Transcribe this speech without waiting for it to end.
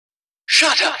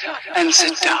Shut up and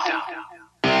sit down.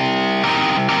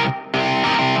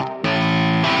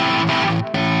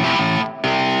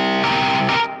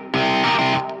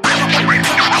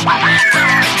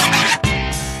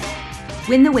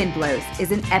 When the Wind Blows is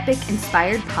an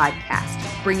Epic-inspired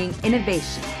podcast bringing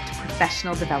innovation to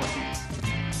professional development.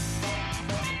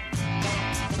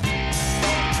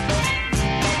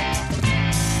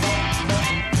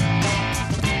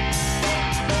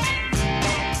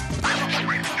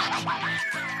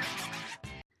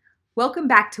 Welcome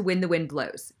back to When the Wind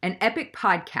Blows, an epic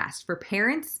podcast for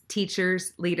parents,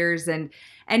 teachers, leaders, and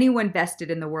anyone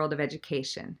vested in the world of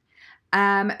education.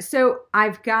 So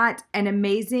I've got an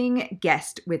amazing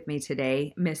guest with me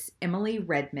today, Miss Emily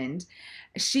Redmond.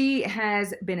 She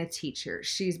has been a teacher,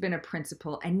 she's been a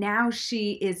principal, and now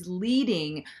she is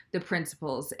leading the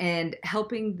principals and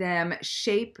helping them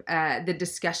shape the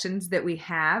discussions that we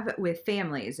have with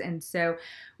families. And so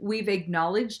we've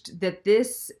acknowledged that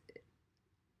this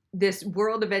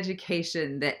world of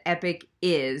education that Epic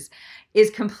is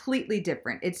completely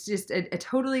different. It's just a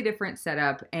totally different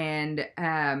setup. And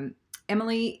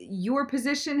Emily, your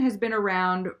position has been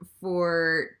around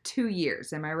for 2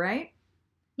 years. Am I right?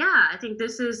 Yeah, I think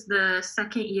this is the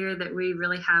second year that we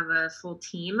really have a full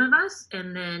team of us.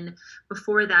 And then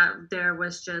before that, there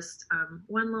was just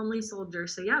one lonely soldier.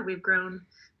 So yeah, we've grown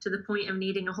to the point of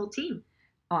needing a whole team.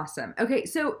 Awesome. Okay,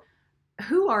 so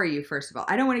who are you, first of all?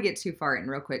 I don't want to get too far in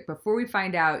real quick before we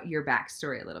find out your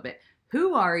backstory a little bit.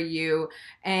 Who are you,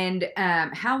 and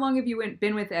how long have you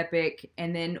been with Epic,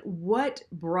 and then what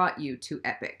brought you to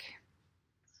Epic?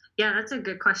 Yeah, that's a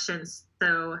good question.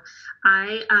 So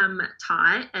I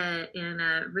taught in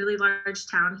a really large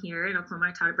town here in Oklahoma.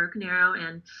 I taught at Broken Arrow,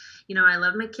 and, I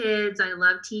love my kids. I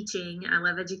love teaching. I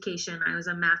love education. I was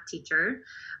a math teacher,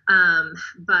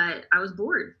 but I was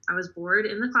bored. I was bored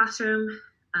in the classroom.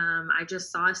 I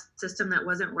just saw a system that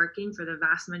wasn't working for the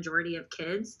vast majority of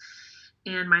kids,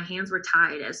 and my hands were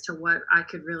tied as to what I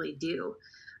could really do.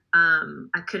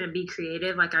 I couldn't be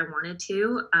creative like I wanted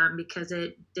to because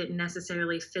it didn't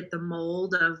necessarily fit the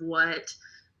mold of what,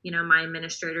 my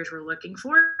administrators were looking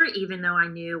for, even though I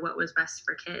knew what was best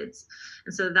for kids.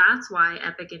 And so that's why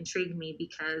Epic intrigued me,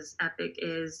 because Epic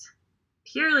is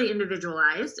purely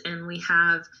individualized, and we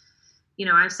have,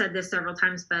 I've said this several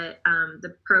times, but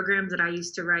the programs that I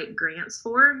used to write grants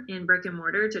for in brick and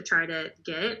mortar to try to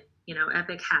get,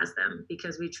 Epic has them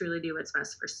because we truly do what's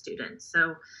best for students.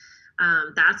 So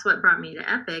that's what brought me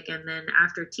to Epic. And then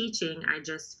after teaching, I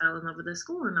just fell in love with the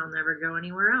school, and I'll never go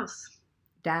anywhere else.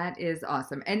 That is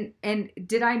awesome. And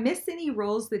did I miss any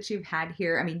roles that you've had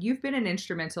here? I mean, you've been an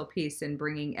instrumental piece in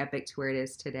bringing Epic to where it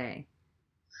is today.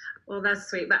 Well, that's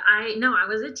sweet. But I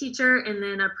was a teacher and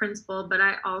then a principal, but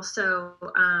I also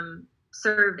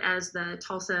served as the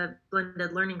Tulsa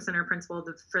Blended Learning Center principal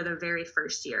for the very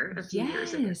first year, a few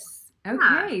years ago.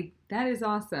 Okay. That is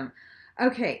awesome.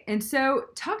 Okay. And so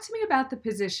talk to me about the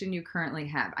position you currently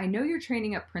have. I know you're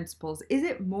training up principals. Is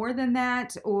it more than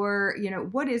that, or,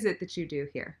 what is it that you do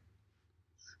here?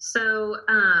 So,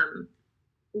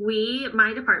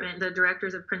 my department, the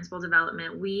directors of principal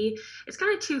development, it's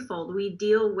kind of twofold. We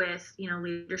deal with,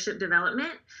 leadership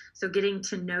development. So getting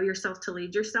to know yourself to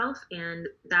lead yourself. And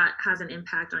that has an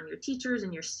impact on your teachers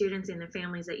and your students and the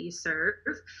families that you serve,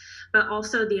 but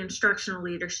also the instructional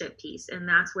leadership piece. And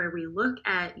that's where we look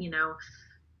at,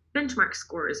 benchmark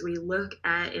scores. We look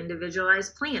at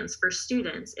individualized plans for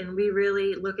students, and we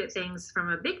really look at things from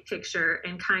a big picture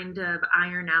and kind of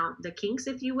iron out the kinks,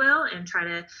 if you will, and try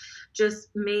to just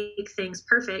make things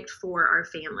perfect for our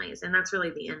families. And that's really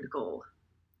the end goal.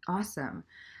 Awesome.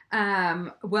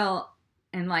 Well,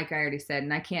 and like I already said,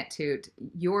 and I can't toot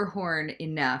your horn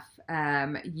enough,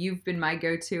 you've been my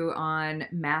go-to on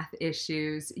math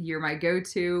issues. You're my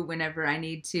go-to whenever I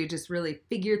need to just really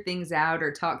figure things out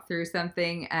or talk through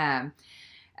something. I'm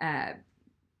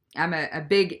a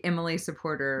big Emily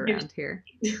supporter around here.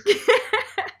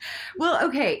 Well,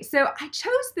 okay, so I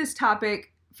chose this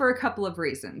topic for a couple of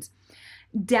reasons.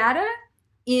 Data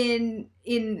in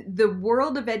the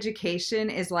world of education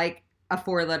is like a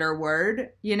 4-letter word,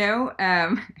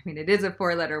 I mean, it is a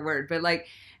 4-letter word, but like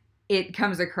it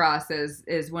comes across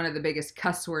as one of the biggest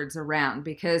cuss words around,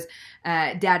 because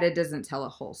data doesn't tell a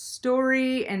whole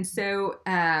story. And so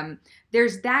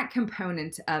there's that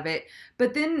component of it.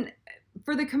 But then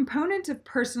for the component of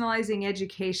personalizing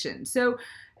education, so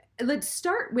let's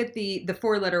start with the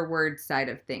 4-letter word side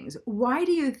of things. Why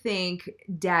do you think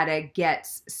data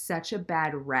gets such a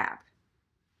bad rap?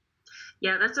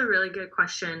 Yeah, that's a really good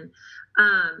question.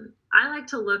 I like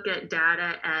to look at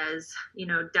data as,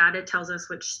 data tells us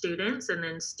which students, and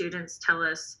then students tell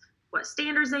us what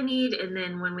standards they need. And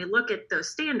then when we look at those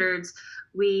standards,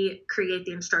 we create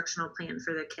the instructional plan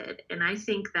for the kid. And I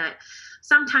think that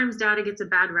sometimes data gets a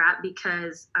bad rap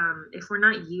because if we're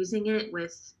not using it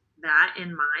with that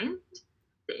in mind,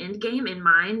 the end game in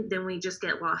mind, then we just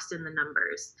get lost in the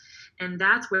numbers. And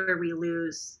that's where we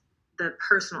lose the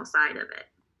personal side of it.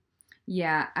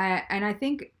 Yeah. I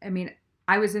think,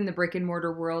 I was in the brick and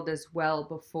mortar world as well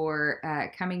before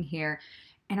coming here.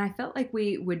 And I felt like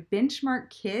we would benchmark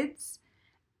kids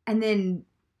and then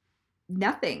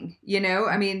nothing,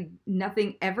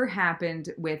 nothing ever happened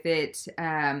with it.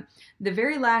 The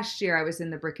very last year I was in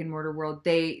the brick and mortar world,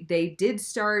 they did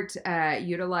start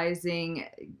utilizing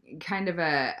kind of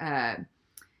a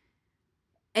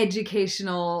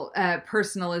educational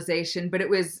personalization, but it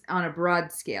was on a broad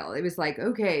scale. It was like,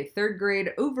 okay, third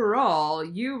grade overall,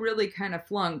 you really kind of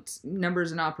flunked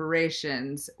numbers and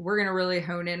operations. We're going to really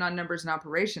hone in on numbers and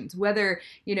operations, whether,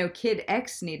 kid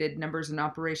X needed numbers and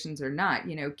operations or not.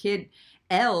 Kid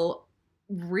L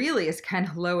really is kind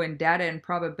of low in data and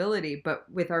probability,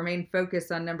 but with our main focus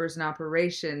on numbers and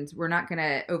operations, we're not going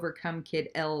to overcome kid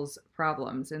L's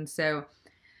problems. And so,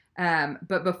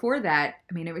 but before that,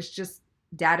 it was just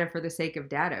data for the sake of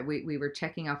data. We were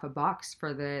checking off a box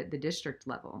for the district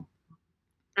level.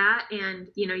 That, and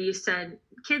you said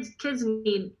kids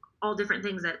need all different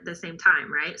things at the same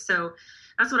time, right? So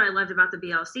that's what I loved about the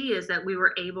BLC is that we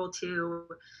were able to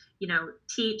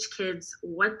teach kids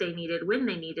what they needed when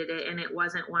they needed it, and it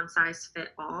wasn't one size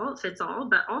fits all.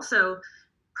 But also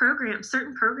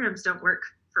certain programs don't work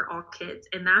for all kids,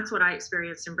 and that's what I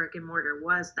experienced in brick and mortar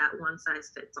was that one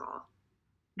size fits all.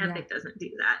 Epic doesn't do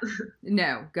that.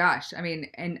 No, gosh.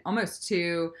 And almost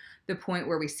to the point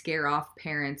where we scare off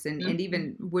parents and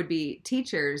even would-be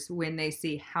teachers when they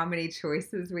see how many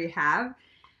choices we have.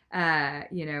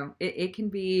 It can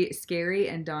be scary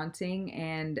and daunting.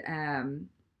 And,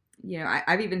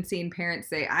 I've even seen parents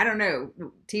say, I don't know,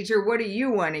 teacher, what do you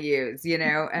want to use?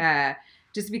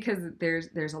 Just because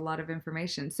there's a lot of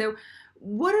information. So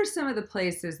what are some of the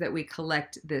places that we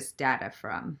collect this data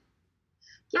from?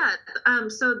 Yeah,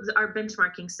 so our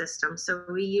benchmarking system. So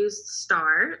we use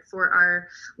STAR for our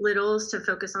littles to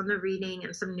focus on the reading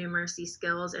and some numeracy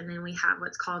skills. And then we have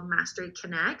what's called Mastery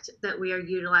Connect that we are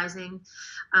utilizing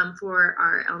for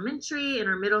our elementary and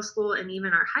our middle school and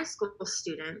even our high school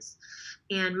students.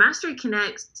 And Mastery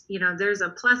Connect, there's a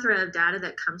plethora of data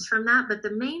that comes from that. But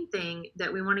the main thing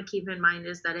that we want to keep in mind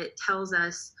is that it tells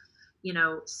us,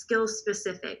 skill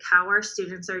specific, how our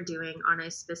students are doing on a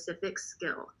specific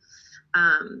skill.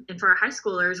 And for our high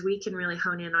schoolers, we can really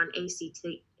hone in on ACT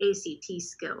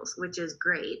skills, which is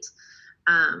great.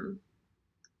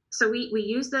 So we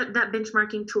use that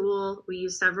benchmarking tool. We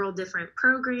use several different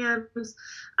programs.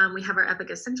 We have our Epic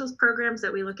Essentials programs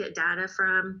that we look at data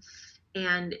from.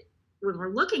 And when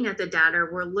we're looking at the data,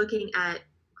 we're looking at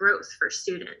growth for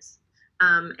students.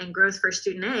 And growth for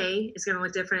student A is going to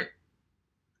look different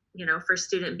for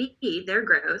student B, their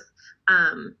growth.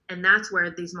 And that's where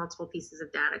these multiple pieces of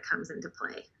data comes into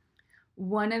play.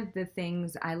 One of the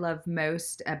things I love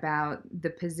most about the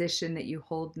position that you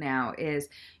hold now is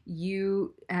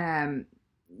you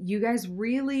guys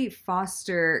really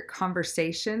foster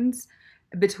conversations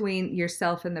between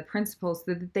yourself and the principals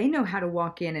so that they know how to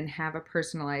walk in and have a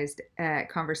personalized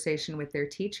conversation with their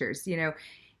teachers.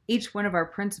 Each one of our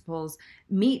principals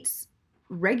meets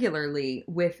regularly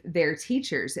with their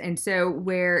teachers. And so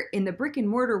where in the brick and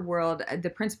mortar world, the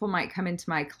principal might come into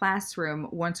my classroom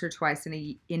once or twice in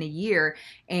a year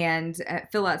and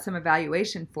fill out some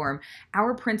evaluation form,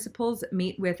 our principals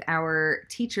meet with our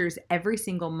teachers every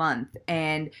single month.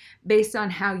 And based on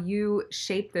how you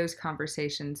shape those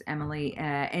conversations, Emily,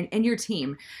 and your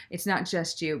team, it's not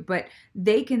just you, but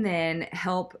they can then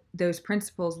help those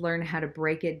principals learn how to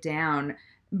break it down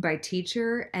by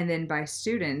teacher and then by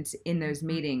student in those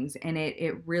meetings. And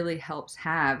it really helps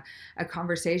have a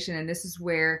conversation. And this is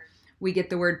where we get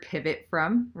the word pivot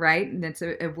from, right? And that's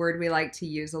a word we like to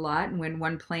use a lot. And when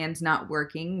one plan's not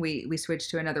working, we switch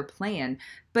to another plan.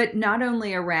 But not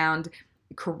only around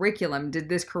curriculum, did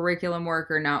this curriculum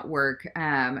work or not work?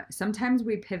 Sometimes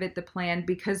we pivot the plan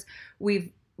because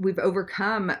we've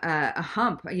overcome a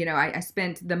hump. I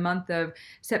spent the month of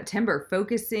September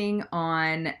focusing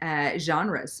on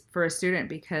genres for a student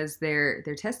because their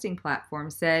testing platform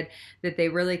said that they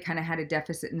really kind of had a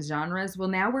deficit in genres. Well,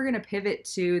 now we're going to pivot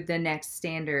to the next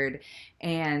standard.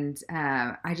 And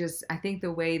I think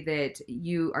the way that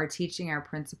you are teaching our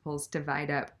principals to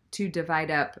divide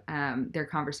up their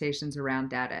conversations around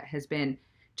data has been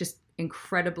just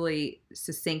incredibly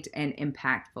succinct and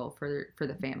impactful for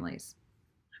the families.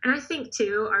 And I think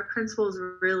too, our principals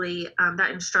really,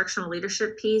 that instructional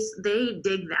leadership piece, they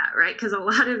dig that, right? Because a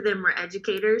lot of them were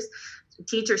educators,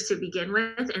 teachers to begin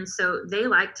with. And so they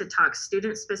like to talk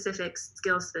student specific,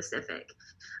 skill specific.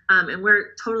 And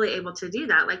we're totally able to do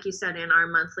that, like you said, in our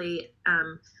monthly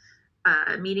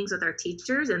meetings with our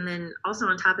teachers. And then also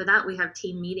on top of that, we have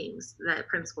team meetings that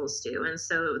principals do. And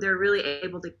so they're really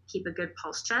able to keep a good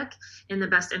pulse check in the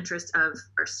best interest of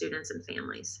our students and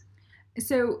families.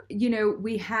 So,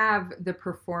 we have the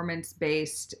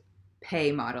performance-based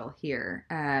pay model here,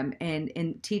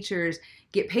 and teachers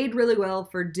get paid really well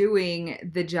for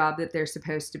doing the job that they're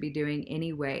supposed to be doing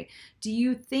anyway. Do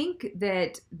you think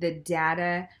that the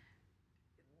data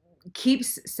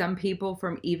keeps some people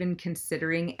from even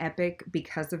considering EPIC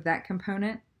because of that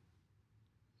component?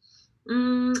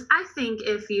 I think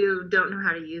if you don't know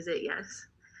how to use it, yes.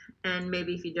 And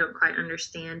maybe if you don't quite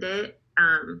understand it,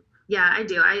 yeah, I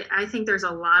do. I think there's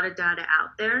a lot of data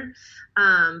out there.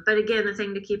 But again, the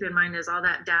thing to keep in mind is all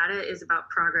that data is about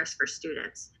progress for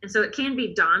students. And so it can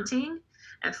be daunting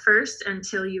at first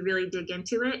until you really dig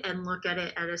into it and look at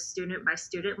it at a student by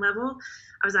student level.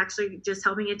 I was actually just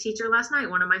helping a teacher last night,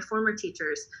 one of my former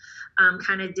teachers,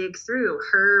 kind of dig through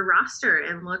her roster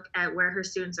and look at where her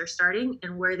students are starting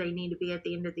and where they need to be at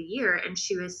the end of the year. And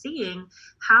she was seeing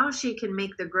how she can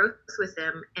make the growth with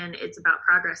them. And it's about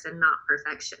progress and not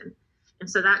perfection. And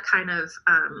so that kind of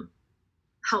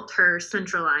helped her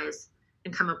centralize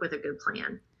and come up with a good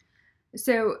plan.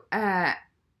 So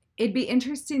it'd be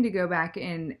interesting to go back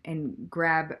and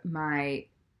grab my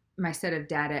set of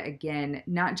data again,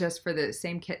 not just for the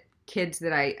same kids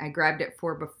that I grabbed it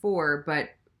for before, but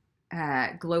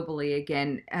globally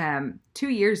again. 2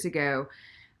 years ago,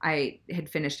 I had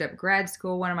finished up grad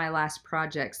school. One of my last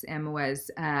projects, Emma,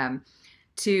 was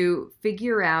to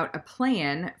figure out a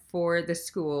plan for the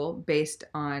school based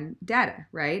on data,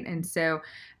 right? And so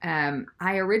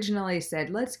I originally said,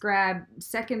 let's grab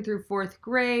 2nd through 4th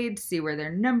grade, see where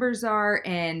their numbers are.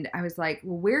 And I was like,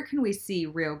 well, where can we see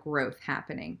real growth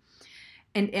happening?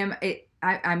 And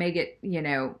I may get,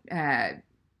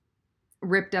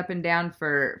 ripped up and down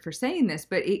for saying this,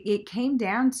 but it came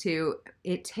down to,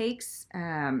 it takes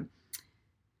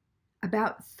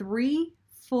about 3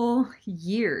 full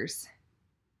years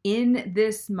in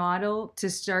this model to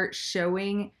start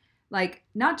showing, like,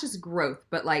 not just growth,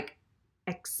 but like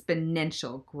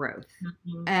exponential growth.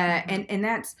 Mm-hmm. And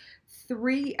that's a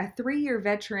 3-year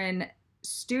veteran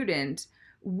student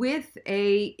with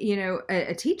a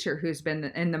teacher who's been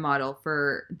in the model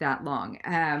for that long.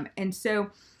 And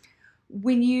so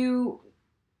when you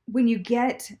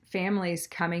get families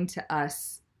coming to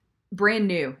us brand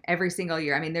new every single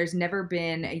year, I mean, there's never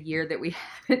been a year that we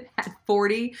haven't had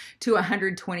 40 to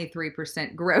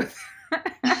 123% growth.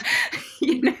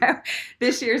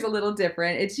 This year's a little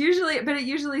different. It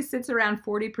usually sits around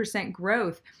 40%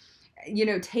 growth.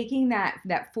 Taking that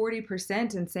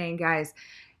 40% and saying, guys,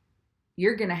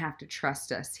 you're going to have to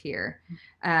trust us here.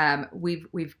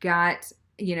 We've got,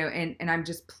 and I'm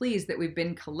just pleased that we've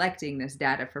been collecting this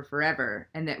data for forever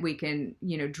and that we can,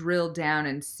 drill down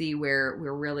and see where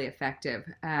we're really effective.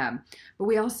 But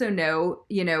we also know,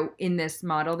 in this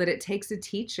model that it takes a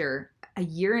teacher a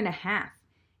year and a half,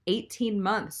 18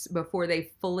 months before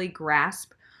they fully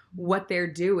grasp what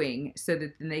they're doing so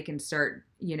that then they can start,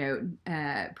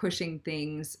 pushing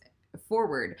things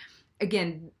forward.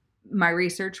 Again, my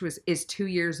research is 2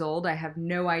 years old. I have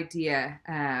no idea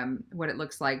what it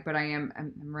looks like, but I'm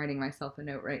writing myself a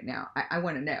note right now. I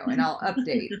want to know, and I'll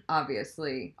update,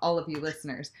 obviously, all of you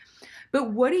listeners.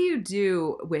 But what do you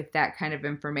do with that kind of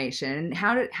information? And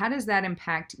how does that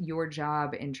impact your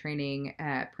job in training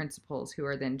principals who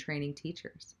are then training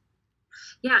teachers?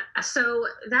 Yeah, so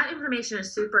that information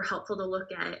is super helpful to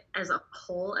look at as a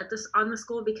whole on the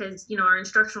school, because our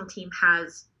instructional team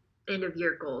has end of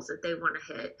year goals that they want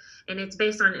to hit, and it's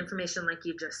based on information like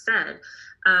you just said.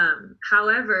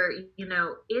 However,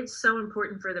 it's so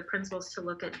important for the principals to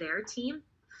look at their team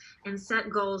and set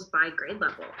goals by grade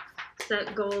level,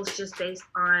 set goals just based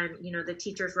on the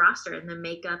teacher's roster and the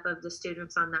makeup of the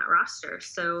students on that roster.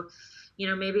 So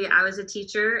maybe I was a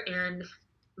teacher and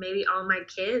maybe all my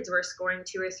kids were scoring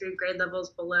 2 or 3 grade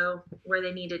levels below where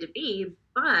they needed to be,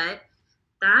 but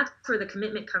that's where the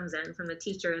commitment comes in from the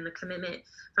teacher and the commitment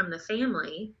from the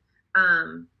family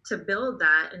to build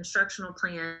that instructional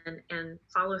plan and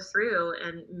follow through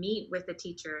and meet with the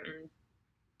teacher and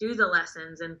do the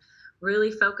lessons and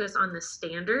really focus on the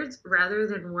standards rather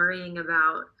than worrying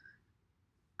about,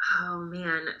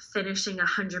 finishing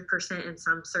 100% in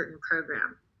some certain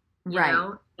program.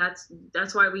 Right.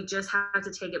 That's why we just have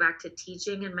to take it back to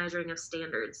teaching and measuring of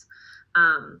standards,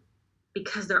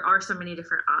 because there are so many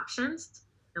different options.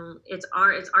 And it's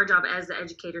our job as the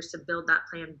educators to build that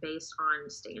plan based on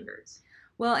standards.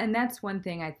 Well, and that's one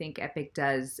thing I think Epic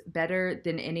does better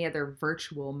than any other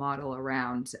virtual model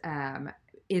around,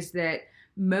 is that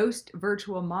most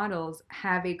virtual models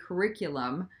have a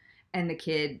curriculum, and the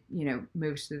kid,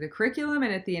 moves through the curriculum,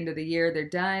 and at the end of the year they're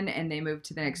done and they move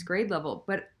to the next grade level.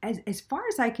 But as far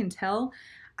as I can tell,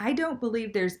 I don't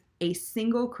believe there's a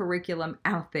single curriculum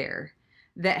out there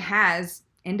that has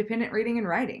independent reading and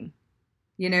writing.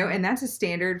 And that's a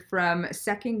standard from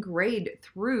second grade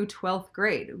through 12th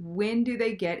grade. When do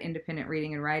they get independent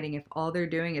reading and writing if all they're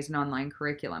doing is an online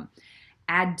curriculum?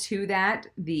 Add to that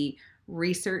the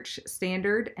research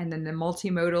standard, and then the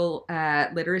multimodal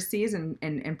literacies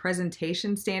and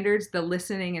presentation standards, the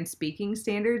listening and speaking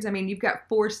standards. I mean, you've got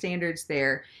 4 standards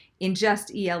there in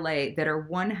just ELA that are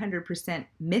 100%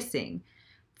 missing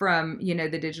from,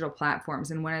 the digital platforms.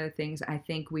 And one of the things I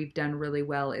think we've done really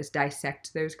well is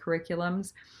dissect those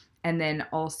curriculums, and then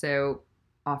also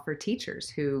offer teachers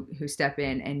who step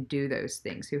in and do those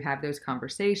things, who have those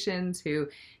conversations, who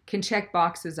can check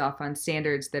boxes off on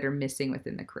standards that are missing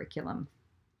within the curriculum.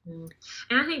 And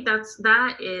I think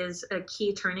that is a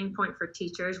key turning point for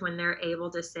teachers when they're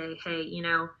able to say, hey,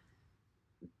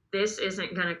 this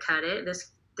isn't going to cut it.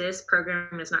 This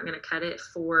program is not going to cut it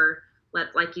for,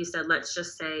 like you said, let's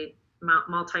just say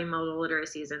multimodal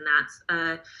literacies, and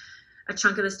that's a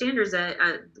chunk of the standards that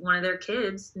one of their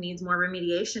kids needs more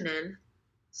remediation in.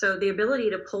 So the ability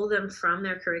to pull them from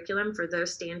their curriculum for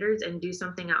those standards and do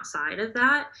something outside of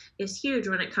that is huge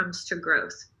when it comes to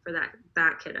growth for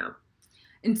that kiddo.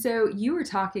 And so you were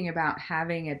talking about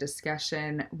having a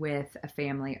discussion with a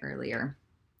family earlier.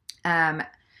 I'm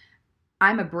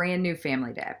a brand new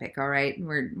family to Epic. All right.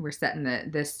 We're setting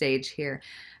the stage here.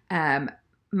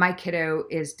 My kiddo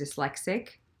is dyslexic.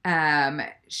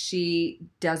 She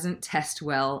doesn't test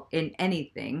well in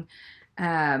anything.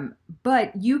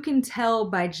 But you can tell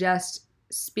by just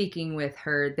speaking with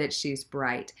her that she's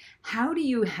bright. How do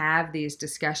you have these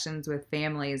discussions with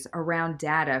families around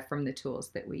data from the tools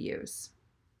that we use?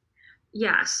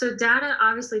 Yeah, so data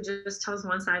obviously just tells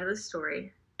one side of the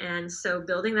story. And so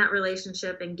building that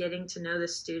relationship and getting to know the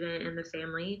student and the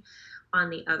family on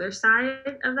the other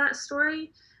side of that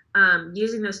story,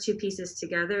 using those 2 pieces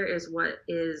together is what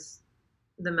is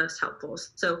the most helpful.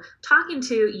 So talking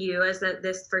to you as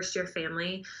this first year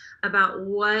family about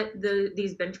what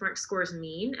these benchmark scores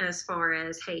mean, as far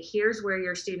as, hey, here's where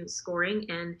your student's scoring,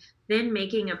 and then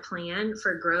making a plan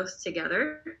for growth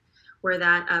together, where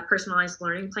that personalized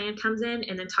learning plan comes in,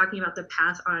 and then talking about the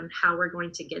path on how we're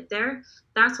going to get there.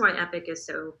 That's why Epic is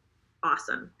so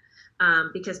awesome,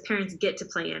 because parents get to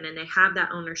play in and they have that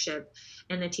ownership,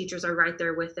 and the teachers are right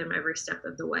there with them every step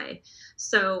of the way.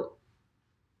 So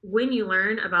when you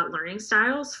learn about learning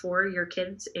styles for your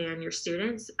kids and your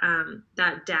students,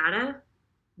 that data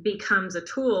becomes a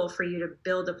tool for you to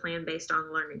build a plan based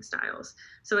on learning styles.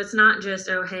 So it's not just,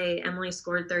 oh, hey, Emily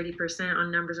scored 30%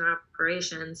 on numbers and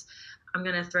operations, I'm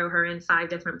going to throw her in 5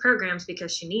 different programs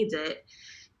because she needs it.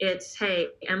 It's, hey,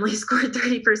 Emily scored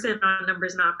 30% on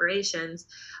numbers and operations,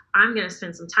 I'm going to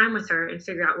spend some time with her and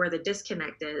figure out where the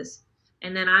disconnect is.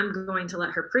 And then I'm going to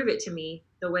let her prove it to me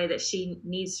the way that she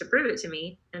needs to prove it to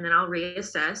me. And then I'll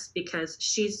reassess because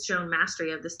she's shown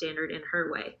mastery of the standard in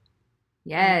her way.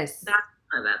 Yes. And that's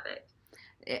of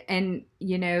Epic. And,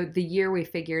 the year we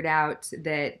figured out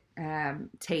that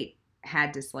Tate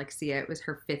had dyslexia, it was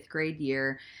her 5th grade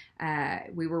year.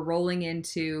 We were rolling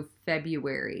into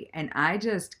February, and I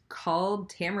just called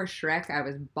Tamara Schreck. I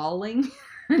was bawling.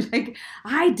 Like,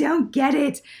 I don't get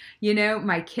it.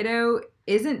 My kiddo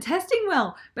isn't testing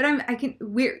well, but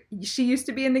she used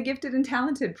to be in the gifted and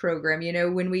talented program.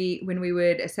 When we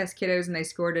would assess kiddos and they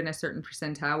scored in a certain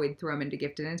percentile, we'd throw them into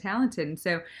gifted and talented. And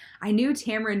so I knew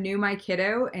Tamara knew my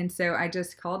kiddo. And so I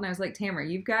just called and I was like, Tamara,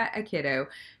 you've got a kiddo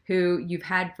who you've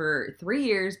had for 3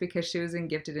 years because she was in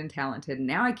gifted and talented. And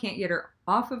now I can't get her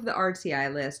off of the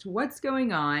RTI list. What's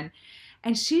going on?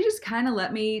 And she just kind of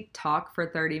let me talk for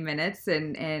 30 minutes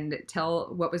and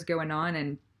tell what was going on.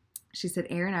 And she said,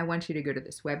 Erin, I want you to go to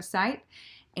this website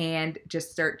and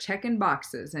just start checking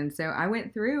boxes. And so I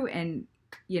went through, and,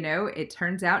 it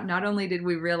turns out not only did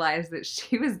we realize that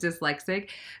she was dyslexic,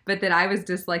 but that I was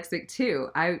dyslexic too.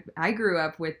 I grew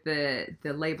up with the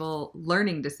label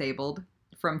learning disabled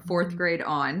from 4th grade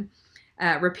on,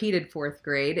 repeated 4th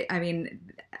grade. I mean,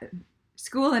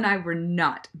 school and I were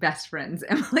not best friends,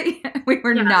 Emily. We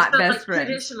were not best friends.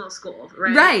 Traditional school,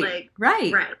 right?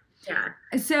 Right. Yeah.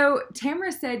 So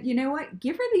Tamara said, you know what?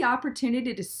 Give her the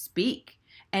opportunity to speak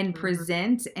and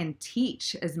present and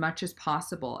teach as much as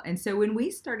possible. And so when we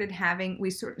started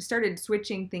started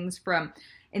switching things from,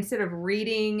 instead of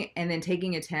reading and then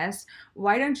taking a test,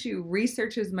 why don't you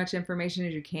research as much information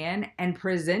as you can and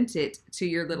present it to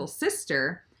your little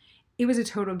sister? It was a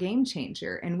total game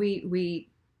changer. And we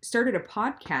started a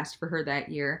podcast for her that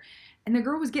year, and the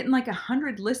girl was getting like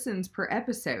 100 listens per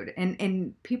episode.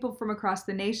 And people from across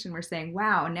the nation were saying,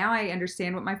 wow, now I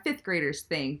understand what my fifth graders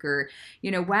think. Or,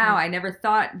 wow, I never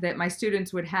thought that my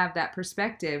students would have that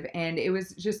perspective. And it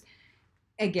was just,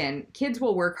 again, kids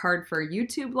will work hard for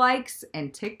YouTube likes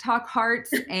and TikTok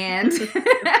hearts and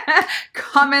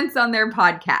comments on their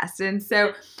podcast. And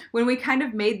so when we kind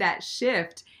of made that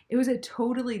shift, it was a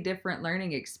totally different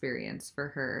learning experience for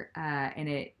her. And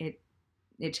it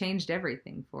changed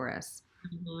everything for us.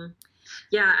 Mm-hmm.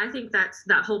 Yeah, I think that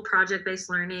whole project-based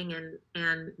learning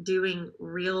and doing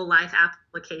real life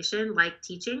application, like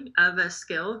teaching of a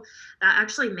skill, that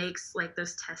actually makes like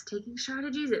those test taking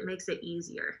strategies, it makes it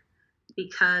easier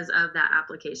because of that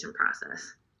application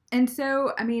process. And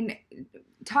so, I mean,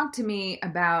 talk to me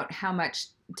about how much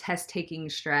test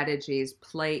taking strategies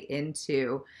play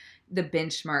into the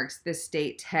benchmarks, the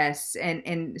state tests,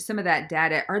 and some of that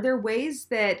data. Are there ways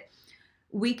that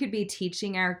we could be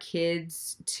teaching our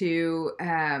kids to,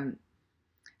 to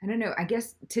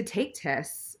take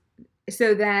tests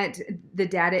so that the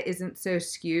data isn't so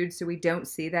skewed, so we don't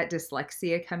see that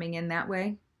dyslexia coming in that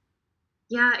way?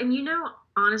 Yeah. And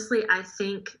honestly, I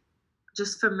think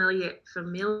just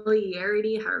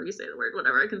familiarity, however you say the word,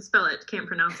 whatever, I can spell it, can't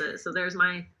pronounce it. So there's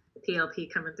my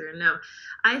PLP coming through. No,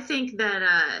 I think that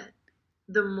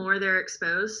the more they're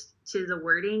exposed to the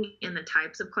wording and the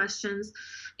types of questions,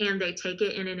 and they take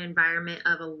it in an environment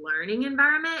of a learning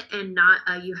environment and not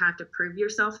a you have to prove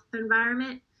yourself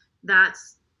environment,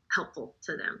 that's helpful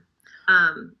to them.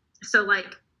 So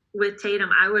like with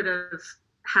Tatum, I would have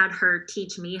had her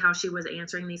teach me how she was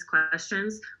answering these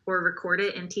questions or record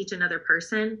it and teach another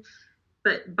person.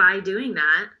 But by doing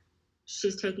that,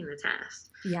 she's taking the test.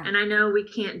 Yeah. And I know we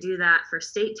can't do that for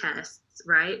state tests,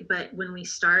 right? But when we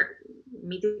start,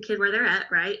 meet the kid where they're at,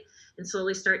 right? And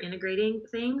slowly start integrating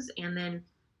things, and then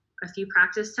a few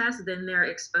practice tests, then they're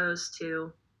exposed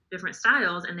to different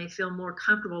styles and they feel more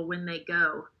comfortable when they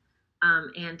go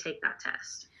and take that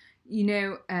test.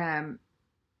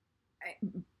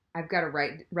 I've got to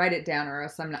write it down, or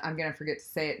else I'm going to forget to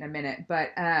say it in a minute. But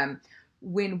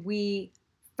when we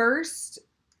first,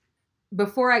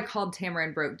 before I called Tamara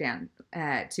and broke down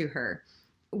to her,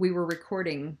 we were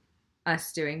recording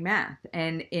us doing math.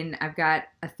 And I've got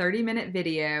a 30-minute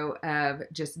video of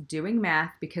just doing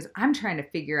math because I'm trying to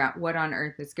figure out what on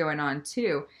earth is going on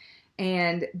too.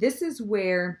 And this is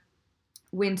where,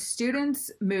 when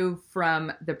students move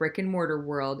from the brick and mortar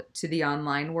world to the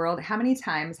online world, how many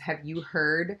times have you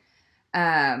heard,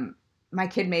 my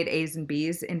kid made A's and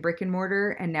B's in brick and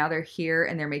mortar, and now they're here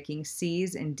and they're making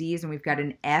C's and D's, and we've got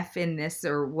an F in this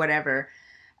or whatever.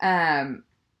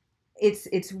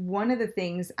 It's one of the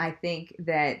things I think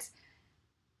that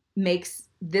makes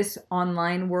this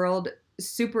online world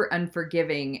super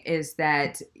unforgiving is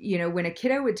that, when a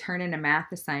kiddo would turn in a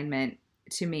math assignment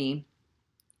to me,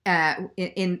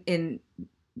 in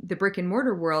the brick and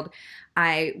mortar world,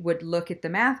 I would look at the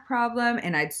math problem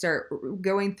and I'd start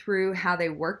going through how they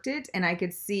worked it, and I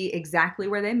could see exactly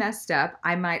where they messed up.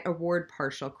 I might award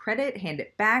partial credit, hand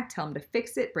it back, tell them to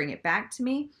fix it, bring it back to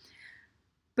me.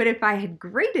 But if I had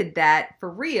graded that for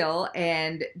real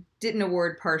and didn't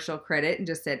award partial credit and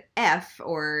just said F,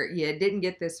 or you didn't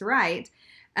get this right,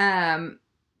 that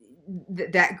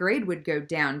grade would go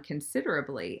down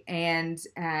considerably. And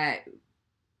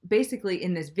basically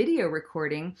in this video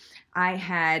recording, I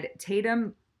had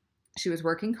Tatum, she was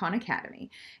working Khan Academy.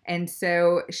 And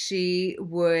so she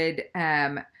would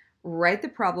write the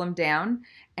problem down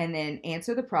and then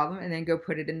answer the problem and then go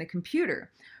put it in the computer.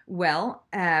 Well,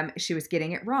 she was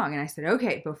getting it wrong. And I said,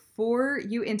 okay, before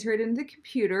you enter it in the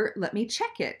computer, let me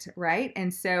check it, right?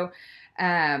 And so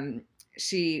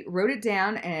she wrote it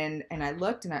down, and I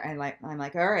looked, and I'm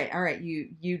like, all right,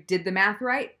 you did the math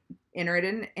right, enter it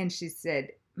in. And she said,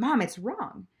 Mom, it's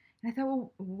wrong. And I thought,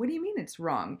 well, what do you mean it's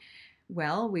wrong?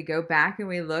 Well, we go back and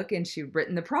we look, and she'd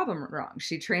written the problem wrong.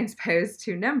 She transposed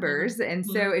two numbers. And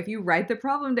so if you write the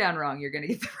problem down wrong, you're going to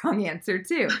get the wrong answer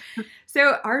too.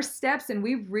 So our steps, and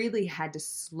we really had to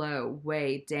slow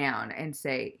way down and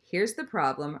say, here's the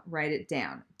problem, write it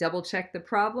down. Double check the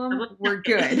problem. We're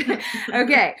good.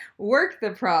 Okay. Work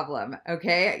the problem.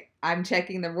 Okay. I'm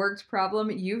checking the worked problem.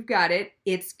 You've got it.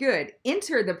 It's good.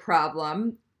 Enter the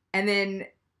problem. And then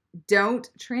don't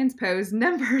transpose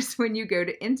numbers when you go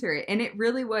to enter it. And it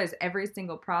really was, every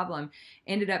single problem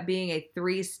ended up being a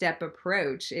 3-step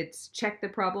approach. It's check the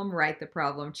problem, write the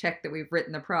problem, check that we've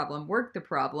written the problem, work the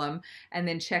problem, and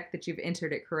then check that you've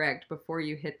entered it correct before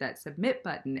you hit that submit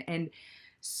button. And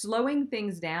slowing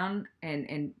things down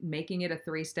and making it a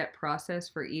 3-step process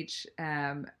for each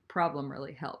problem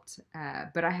really helped.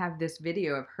 But I have this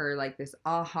video of her, like this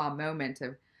aha moment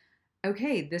of,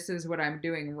 okay, this is what I'm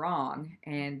doing wrong.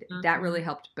 And that really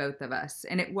helped both of us.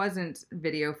 And it wasn't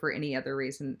video for any other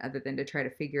reason other than to try to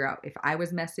figure out if I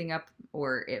was messing up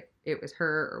or if it was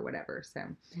her or whatever. So,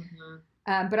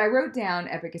 but I wrote down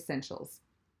Epic Essentials.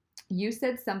 You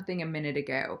said something a minute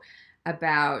ago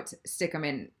about stick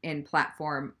them in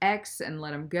platform X and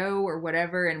let them go or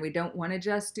whatever. And we don't want to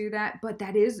just do that. But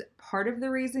that is part of the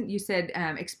reason. You said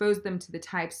expose them to the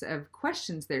types of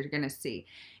questions they're going to see.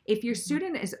 If your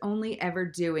student is only ever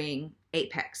doing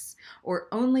Apex or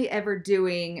only ever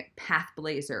doing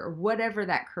Pathblazer or whatever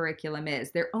that curriculum is,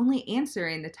 they're only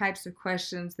answering the types of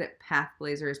questions that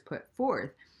Pathblazer has put forth,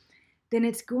 then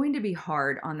it's going to be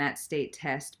hard on that state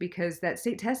test because that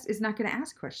state test is not going to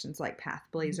ask questions like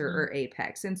Pathblazer or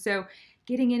Apex. And so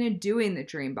getting in and doing the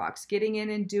Dreambox, getting in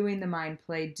and doing the Mind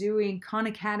Play, doing Khan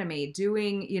Academy,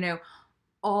 doing,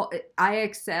 all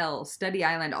IXL, Study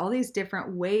Island, all these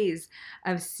different ways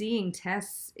of seeing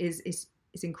tests is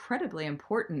incredibly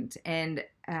important. And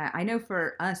I know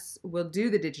for us, we'll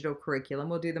do the digital curriculum,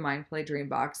 we'll do the Mind Play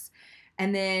Dreambox.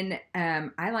 And then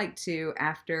I like to,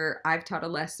 after I've taught a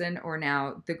lesson or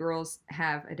now the girls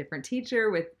have a different teacher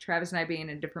with Travis and I being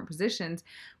in different positions,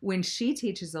 when she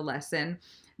teaches a lesson,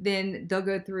 then they'll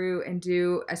go through and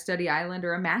do a Study Island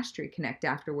or a Mastery Connect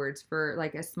afterwards for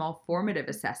like a small formative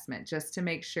assessment, just to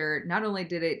make sure not only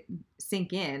did it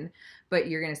sink in, but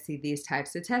you're going to see these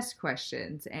types of test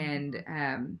questions. And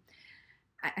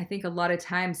I think a lot of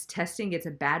times testing gets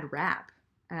a bad rap.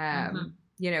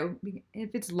 If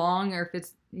it's long or if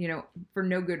it's, for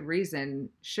no good reason,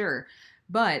 sure.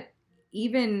 But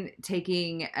even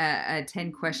taking a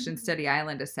 10-question Study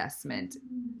Island assessment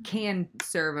can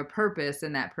serve a purpose,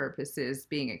 and that purpose is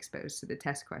being exposed to the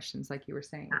test questions, like you were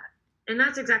saying. And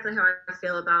that's exactly how I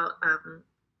feel about,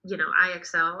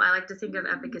 IXL. I like to think of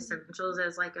Epic Essentials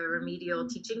as like a remedial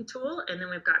teaching tool. And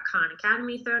then we've got Khan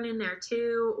Academy thrown in there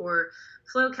too, or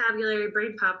Flowcabulary,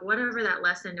 Brain Pop, whatever that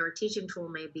lesson or teaching tool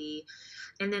may be.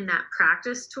 And then that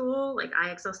practice tool, like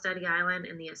IXL Study Island,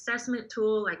 and the assessment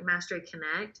tool, like Mastery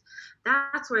Connect,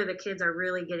 that's where the kids are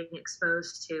really getting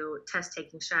exposed to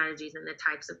test-taking strategies and the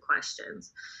types of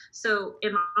questions. So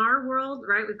in our world,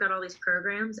 right, we've got all these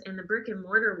programs. In the brick and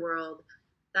mortar world,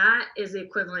 that is the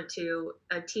equivalent to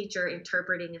a teacher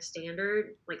interpreting a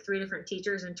standard, like 3 different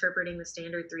teachers interpreting the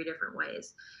standard 3 different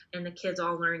ways, and the kids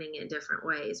all learning it different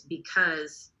ways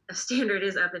because a standard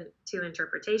is up to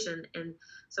interpretation. And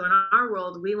so in our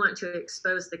world, we want to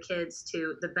expose the kids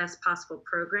to the best possible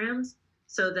programs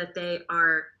so that they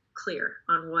are clear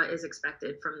on what is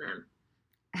expected from them.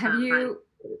 Have you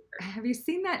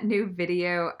seen that new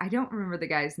video? I don't remember the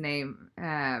guy's name.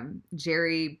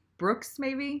 Jerry Brooks,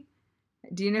 maybe?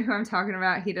 Do you know who I'm talking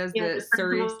about? He does the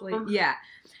seriously. Yeah.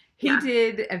 He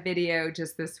did a video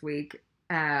just this week,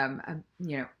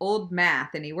 old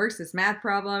math, and he works this math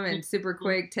problem in super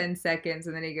quick 10 seconds.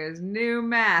 And then he goes, new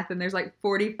math. And there's like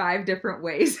 45 different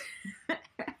ways.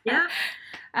 Yeah.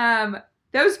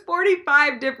 Those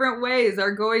 45 different ways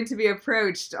are going to be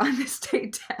approached on the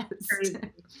state test.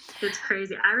 It's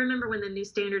crazy. I remember when the new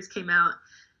standards came out,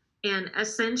 and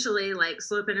essentially like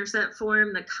slope intercept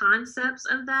form, the concepts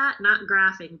of that, not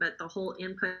graphing, but the whole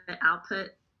input output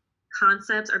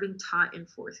concepts are being taught in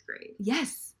 4th grade.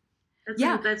 Yes.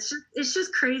 It's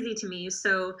just crazy to me.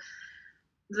 So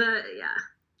that's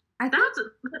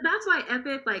why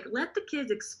Epic, like, let the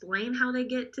kids explain how they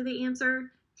get to the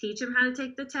answer, teach them how to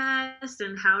take the test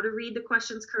and how to read the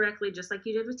questions correctly, just like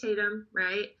you did with Tatum,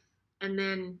 right? And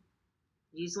then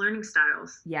use learning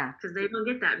styles. Yeah. Because they don't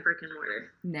get that in brick and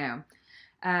mortar. No.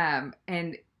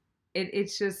 And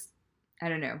it's just, I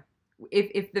don't know.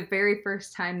 If the very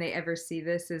first time they ever see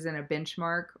this is in a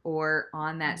benchmark or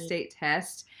on that state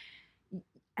test,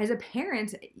 as a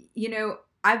parent,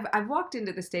 I've walked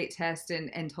into the state test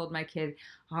and told my kid,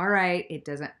 all right, it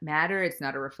doesn't matter. It's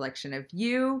not a reflection of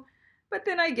you. But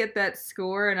then I get that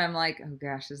score and I'm like, oh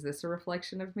gosh, is this a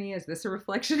reflection of me? Is this a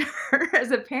reflection of her?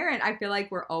 As a parent, I feel like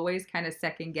we're always kind of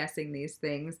second guessing these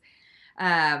things.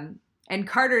 And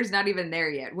Carter's not even there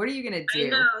yet. What are you going to do? I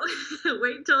know.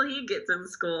 Wait till he gets in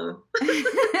school.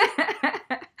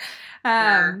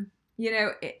 I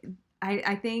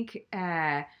think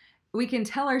we can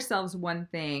tell ourselves one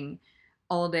thing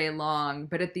all day long.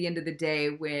 But at the end of the day,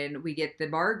 when we get the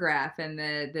bar graph and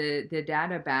the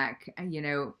data back,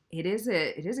 it is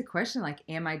a question like,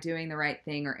 am I doing the right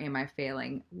thing or am I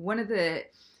failing?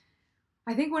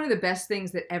 I think one of the best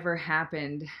things that ever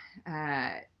happened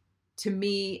to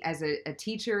me as a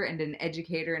teacher and an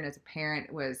educator and as a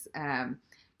parent was a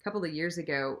couple of years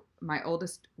ago, my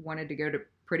oldest wanted to go to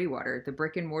Pretty Water, the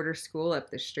brick and mortar school up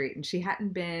the street. And she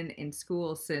hadn't been in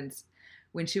school since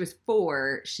when she was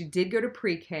 4. She did go to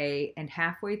pre-K, and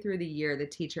halfway through the year, the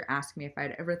teacher asked me if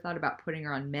I'd ever thought about putting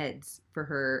her on meds for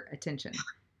her attention.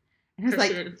 And I was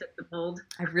like, she didn't fit the mold.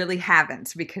 I really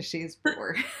haven't, because she's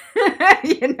 4.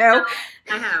 No,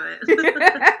 I haven't.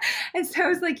 And so I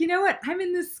was like, you know what? I'm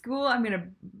in this school. I'm going to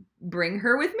bring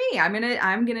her with me.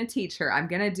 I'm going to teach her. I'm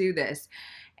going to do this.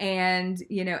 And,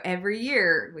 every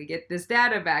year we get this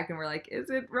data back and we're like, is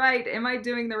it right? Am I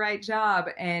doing the right job?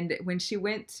 And when she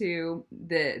went to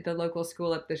the local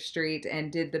school up the street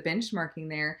and did the benchmarking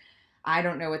there, I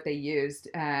don't know what they used,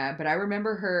 but I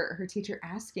remember her teacher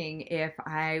asking if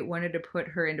I wanted to put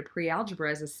her into pre-algebra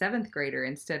as a 7th grader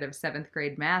instead of 7th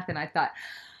grade math. And I thought,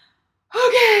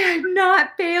 okay, I'm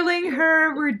not failing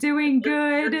her. We're doing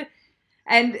good.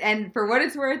 And for what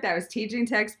it's worth, I was teaching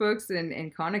textbooks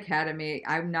in Khan Academy.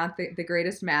 I'm not the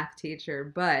greatest math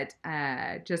teacher, but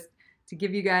just to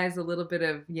give you guys a little bit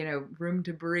of, room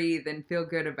to breathe and feel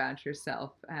good about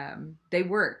yourself. They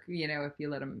work, if you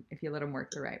let them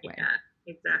work the right way. Yeah,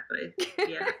 exactly.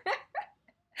 Yeah.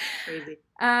 Crazy.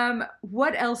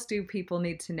 What else do people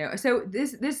need to know? So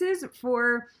this is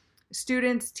for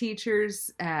students,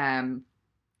 teachers,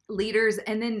 leaders,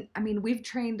 and then, we've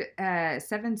trained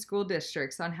 7 school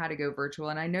districts on how to go virtual,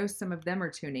 and I know some of them are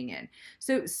tuning in.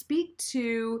 So speak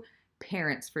to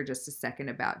parents for just a second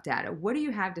about data. What do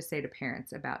you have to say to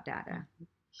parents about data?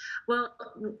 Well,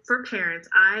 for parents,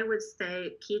 I would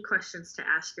say key questions to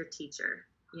ask your teacher.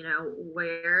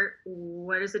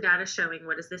 What is the data showing?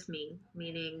 What does this mean?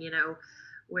 Meaning,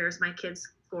 where's my kid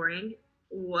scoring?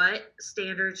 What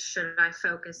standards should I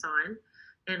focus on?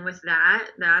 And with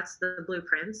that's the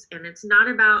blueprints. And it's not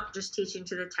about just teaching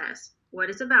to the test. What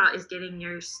it's about is getting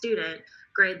your student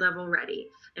grade level ready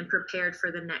and prepared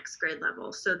for the next grade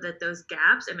level, so that those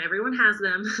gaps, and everyone has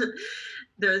them,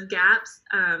 those gaps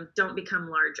don't become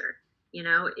larger.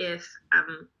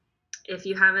 If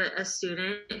you have a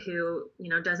student who,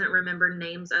 doesn't remember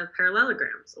names of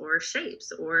parallelograms or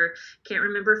shapes or can't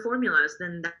remember formulas,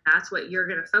 then that's what you're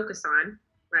going to focus on,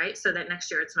 right? So that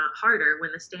next year it's not harder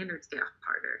when the standards get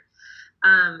harder.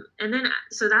 And then,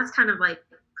 so that's kind of like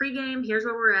pregame. Here's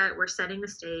where we're at. We're setting the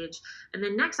stage. And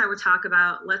then next let's talk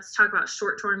about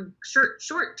short-term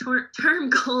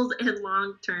goals and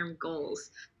long-term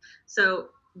goals. So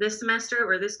this semester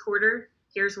or this quarter,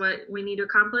 here's what we need to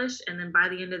accomplish. And then by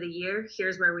the end of the year,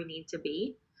 here's where we need to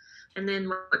be. And then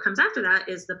what comes after that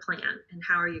is the plan and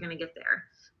how are you going to get there?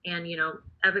 And,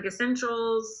 Epic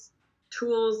Essentials,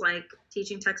 tools like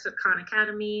Teaching Textbook Khan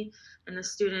Academy, and the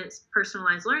student's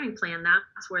personalized learning plan,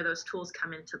 that's where those tools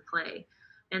come into play.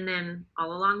 And then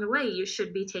all along the way, you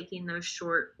should be taking those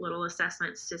short little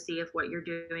assessments to see if what you're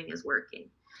doing is working.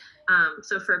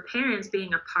 So for parents,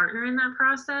 being a partner in that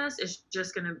process is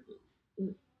just going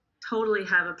to totally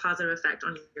have a positive effect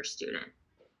on your student.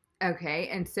 Okay,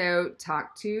 and so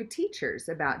talk to teachers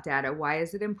about data. Why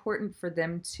is it important for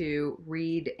them to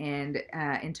read and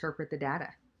interpret the data?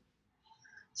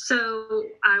 So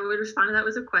I would respond to that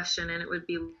with a question, and it would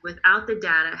be, without the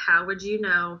data, how would you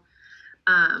know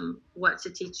what to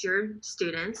teach your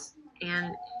students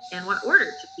and in what order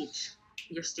to teach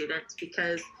your students?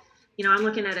 Because, I'm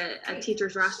looking at a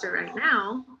teacher's roster right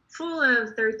now full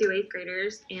of 3rd through 8th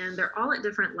graders, and they're all at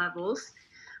different levels.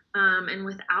 And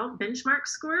without benchmark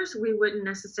scores, we wouldn't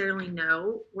necessarily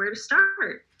know where to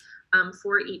start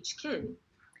for each kid.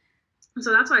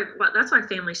 So that's why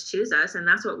families choose us, and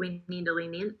that's what we need to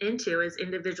lean into is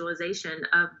individualization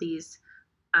of these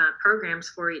programs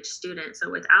for each student.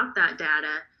 So without that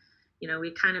data,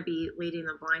 we kind of be leading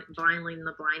the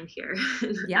blind here.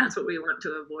 Yeah. That's what we want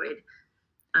to avoid,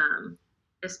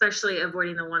 especially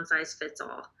avoiding the one size fits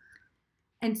all.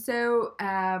 And so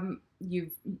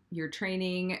you're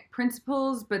training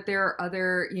principals, but there are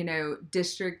other,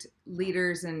 district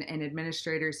leaders and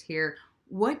administrators here.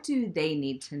 What do they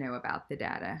need to know about the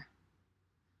data?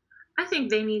 I think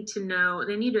they need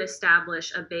to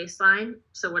establish a baseline.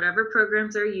 So whatever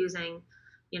programs they're using,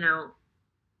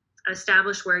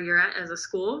 establish where you're at as a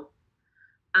school,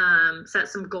 set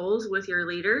some goals with your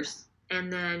leaders,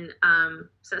 and then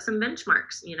set some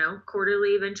benchmarks,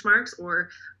 quarterly benchmarks or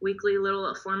weekly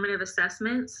little formative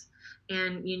assessments,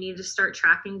 and you need to start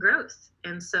tracking growth.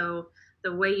 And so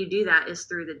the way you do that is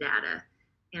through the data.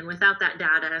 And without that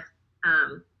data,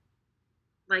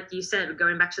 like you said,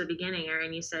 going back to the beginning,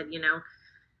 Erin, you said,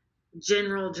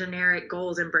 general generic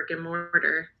goals in brick and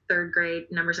mortar, third grade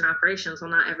numbers and operations.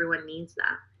 Well, not everyone needs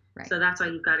that. Right. So that's why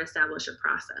you've got to establish a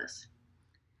process.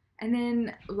 And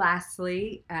then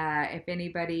lastly, if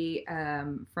anybody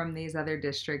from these other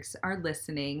districts are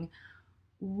listening,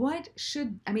 a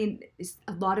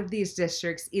lot of these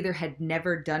districts either had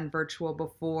never done virtual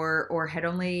before or had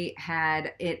only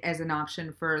had it as an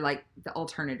option for like the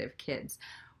alternative kids.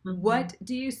 Mm-hmm. What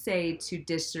do you say to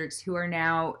districts who are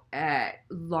now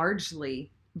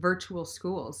largely virtual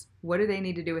schools? What do they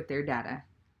need to do with their data?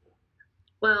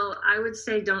 Well, I would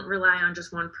say don't rely on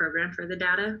just one program for the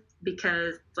data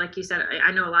because, like you said,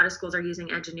 I know a lot of schools are using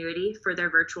Edgenuity for their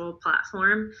virtual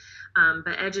platform,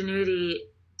 but Edgenuity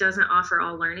doesn't offer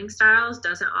all learning styles,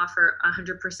 doesn't offer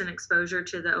 100% exposure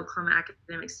to the Oklahoma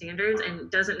academic standards,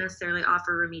 and doesn't necessarily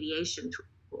offer remediation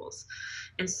tools.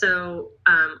 And so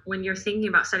when you're thinking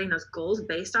about setting those goals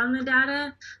based on the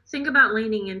data, think about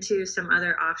leaning into some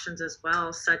other options as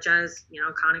well, such as,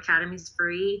 Khan Academy's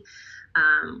free.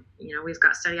 We've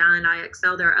got Study Island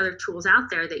IXL. There are other tools out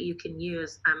there that you can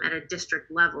use at a district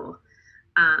level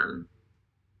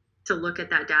to look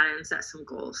at that data and set some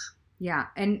goals. Yeah.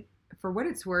 And for what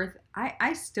it's worth,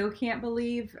 I still can't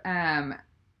believe Khan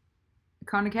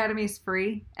Academy is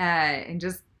free. And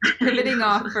just pivoting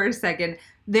off for a second,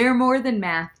 they're more than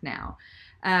math now.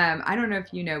 I don't know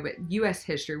if you know, but U.S.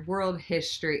 history, world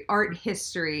history, art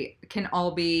history can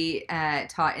all be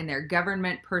taught in there.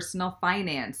 Government, personal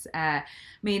finance.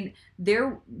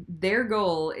 Their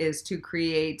goal is to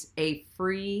create a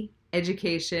free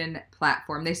education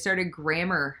platform. They started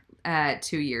grammar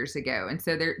 2 years ago, and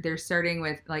so they're starting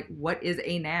with like, what is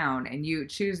a noun, and you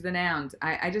choose the nouns.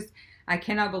 I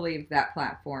cannot believe that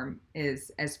platform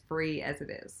is as free as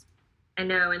it is. I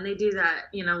know, and they do that,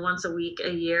 once a week,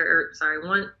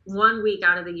 one week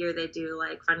out of the year they do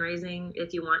like fundraising.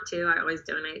 If you want to, I always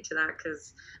donate to that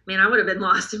because, I would have been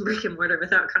lost in brick and mortar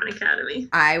without Khan Academy.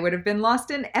 I would have been lost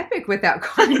in Epic without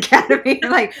Khan Academy.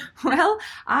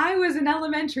 I was an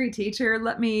elementary teacher.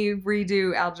 Let me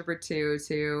redo Algebra 2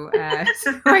 so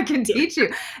I can teach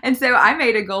you. And so I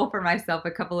made a goal for myself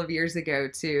a couple of years ago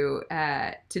to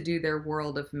do their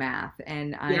World of Math,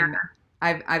 and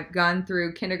I've gone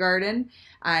through kindergarten.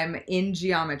 I'm in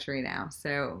geometry now,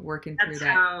 so working through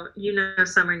that. That's how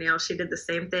Summer Neal. She did the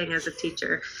same thing as a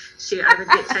teacher. I would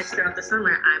get texts throughout the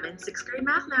summer. I'm in 6th grade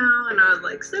math now, and I was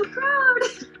like so proud.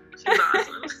 She's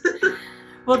awesome.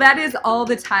 Well, that is all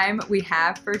the time we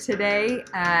have for today.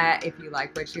 If you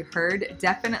like what you heard,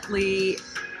 definitely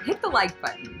hit the like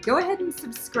button. Go ahead and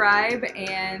subscribe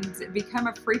and become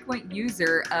a frequent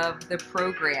user of the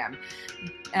program.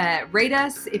 Rate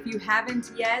us if you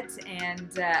haven't yet,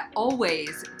 and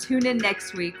always tune in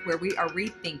next week where we are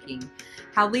rethinking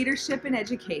how leadership and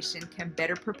education can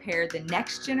better prepare the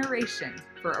next generation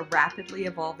for a rapidly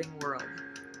evolving world.